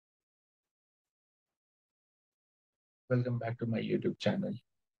Welcome back to my YouTube channel.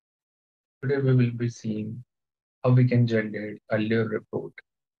 Today we will be seeing how we can generate a Allure report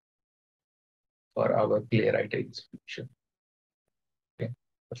for our Playwright execution. Okay.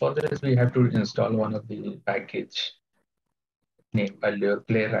 For this, we have to install one of the package named Allure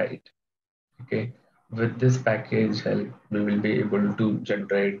Playwright. Okay. With this package help, we will be able to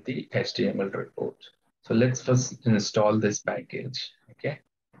generate the HTML report. So let's first install this package. Okay.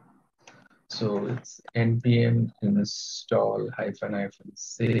 So it's npm install hyphen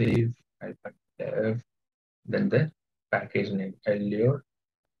save hyphen dev, then the package name Allure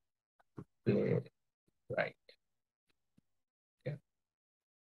Playwright. Okay.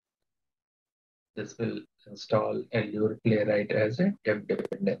 This will install Allure Playwright as a dev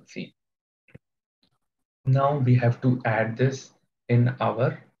dependency. Now we have to add this in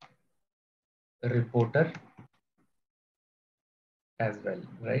our reporter as well,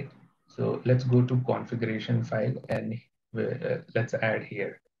 right? So let's go to configuration file and let's add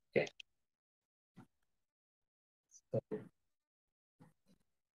here. Okay. So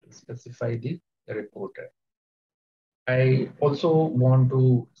specify the reporter. I also want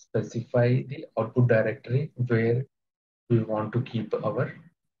to specify the output directory where we want to keep our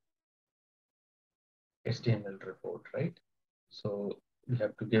HTML report, right? So we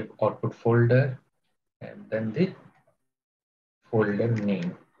have to give output folder and then the folder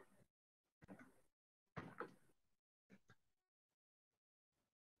name.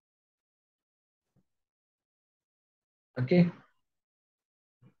 Okay.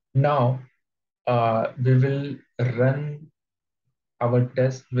 Now we will run our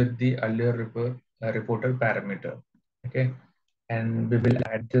test with the earlier reporter parameter. Okay. And we will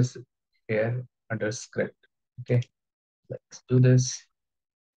add this here under script. Okay. Let's do this.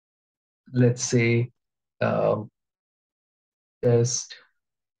 Let's say um, test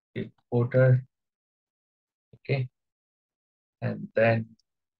reporter. Okay. And then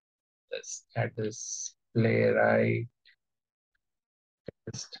let's add this playwright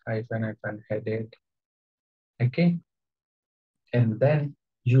test hyphen headed. Okay. And then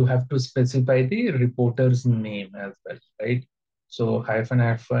you have to specify the reporter's name as well, right? So hyphen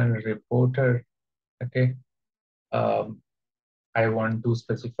reporter. Okay. Um, I want to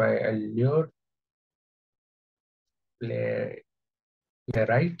specify Allure play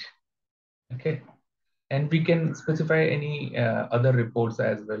playwright. Okay. And we can specify any other reports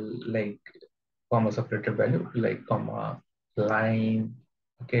as well, like comma separated value, like comma line.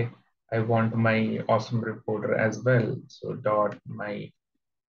 Okay. I want my awesome reporter as well. So dot my,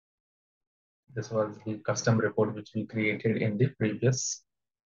 this was the custom report which we created in the previous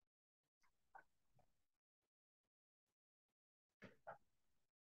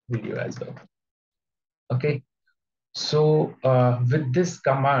video as well. Okay. So with this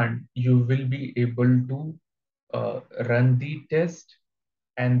command, you will be able to run the test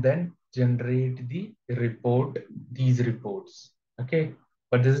and then generate the report, these reports. Okay.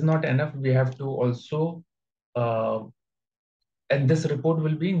 But this is not enough. We have to also, and this report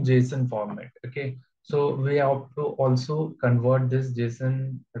will be in JSON format. Okay. So we have to also convert this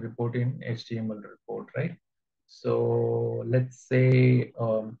JSON report in HTML report, right? So let's say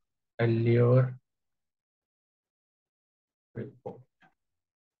Allure report.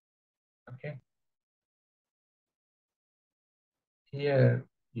 Okay. Here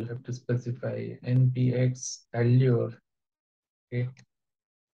you have to specify npx allure. Okay.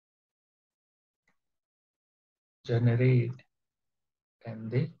 Generate and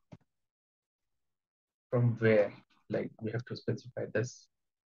the from where, like we have to specify this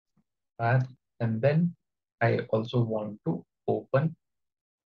path, and then I also want to open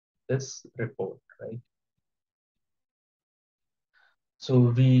this report, right? So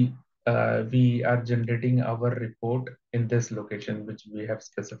we are generating our report in this location which we have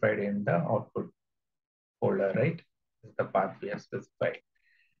specified in the output folder, right? This is the path we have specified.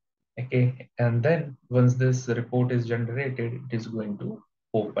 Okay, and then once this report is generated, it is going to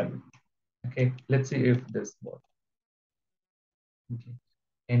open. Okay, let's see if this works. Okay.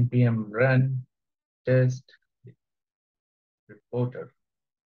 npm run test reporter.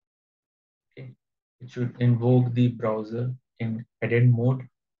 Okay, it should invoke the browser in headed mode.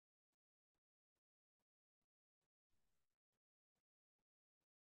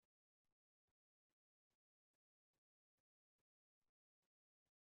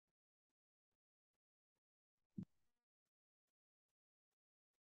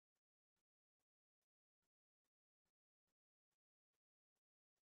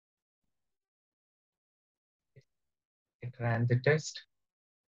 It ran the test.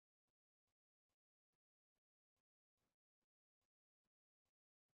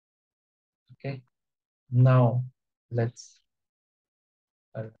 Okay, now Let's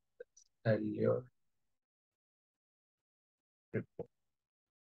Allure report.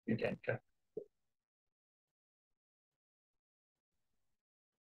 Hit enter.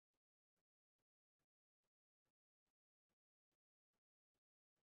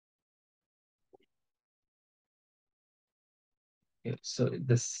 Okay, so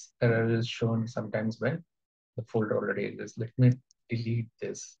this error is shown sometimes when the folder already exists. Let me delete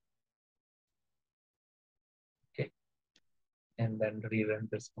this. Okay, and then rerun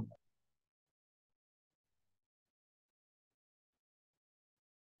this command.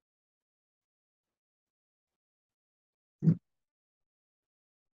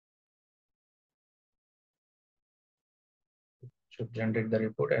 Should generate the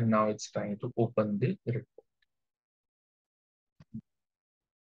report, and now it's trying to open the report.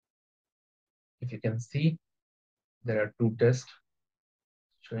 If you can see, there are two tests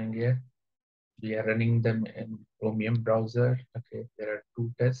showing here. We are running them in Chromium browser. Okay, there are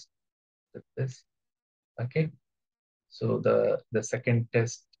two tests with this. Okay, so the second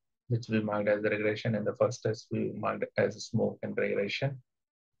test, which we marked as the regression, and the first test we marked as smoke and regression.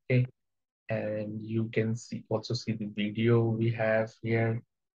 Okay, and you can see also see the video we have here.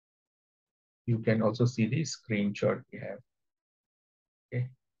 You can also see the screenshot we have. Okay,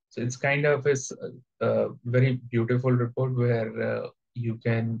 so it's kind of a very beautiful report where you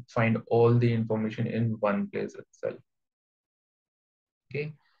can find all the information in one place itself.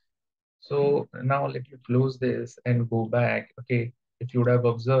 Okay, so now let me close this and go back. Okay, if you would have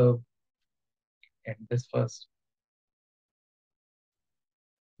observed, and this first,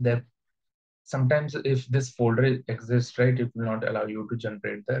 that sometimes if this folder exists, right, it will not allow you to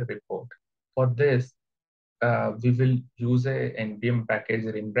generate the report. For this, we will use a npm package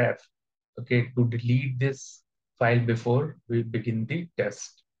rimref, okay, to delete this file before we begin the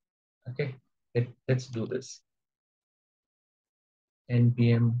test. Okay, let's do this.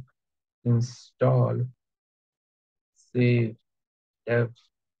 Npm install save dev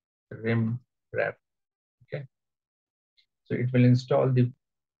rimref. Okay, so it will install the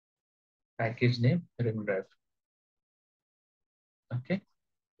package name rimref. Okay,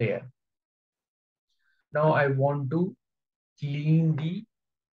 here. Now I want to clean the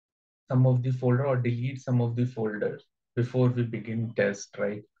some of the folder or delete some of the folders before we begin test,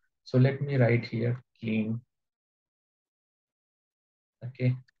 right? So let me write here clean,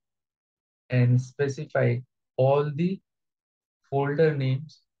 okay, and specify all the folder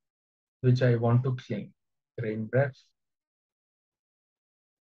names which I want to clean. Rimref,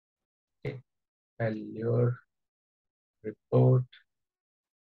 okay, Allure report,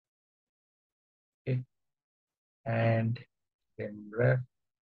 okay, and Rimref,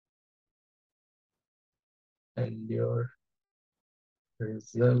 Allure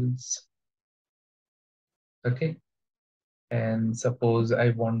results, okay. And suppose I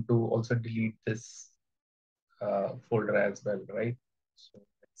want to also delete this folder as well, right? So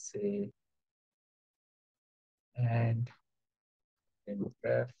let's say, and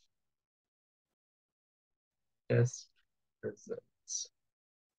Rimref test results.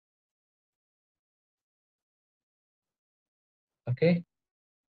 Okay,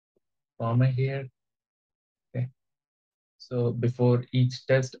 comma here. Okay, so before each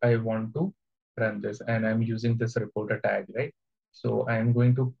test, I want to run this, and I'm using this reporter tag, right? So I'm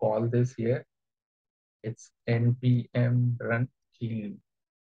going to call this here. It's npm run clean.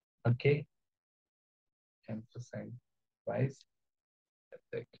 Okay, emphasize twice.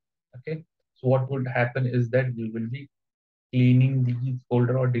 That's it. Okay, so what would happen is that we will be cleaning these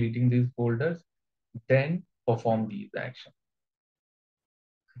folder or deleting these folders, then perform these actions.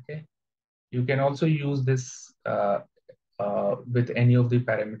 Okay, you can also use this with any of the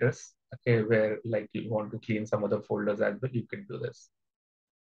parameters. Okay, where like you want to clean some other folders as well, you can do this.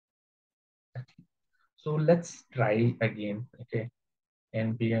 Okay. So let's try again. Okay,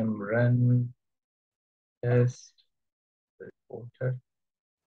 npm run test reporter.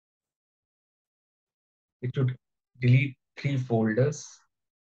 It should delete 3 folders.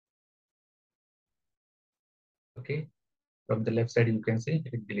 Okay, from the left side you can see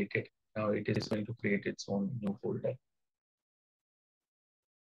it deleted. Now it is going to create its own new folder.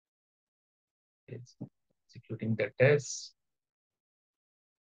 It's executing the test.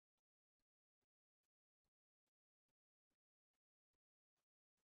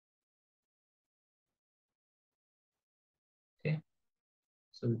 Okay,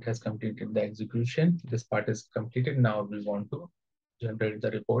 so it has completed the execution. This part is completed. Now we want to generate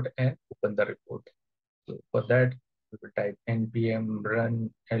the report and open the report. So for that, we will type npm run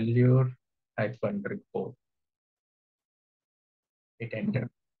allure -report. Hit enter.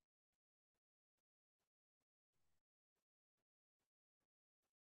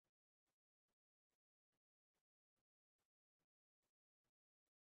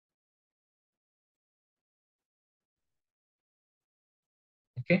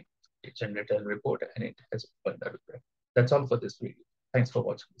 It generated a report and it has opened the report. That's all for this video. Thanks for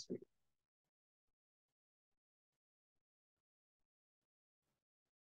watching this video.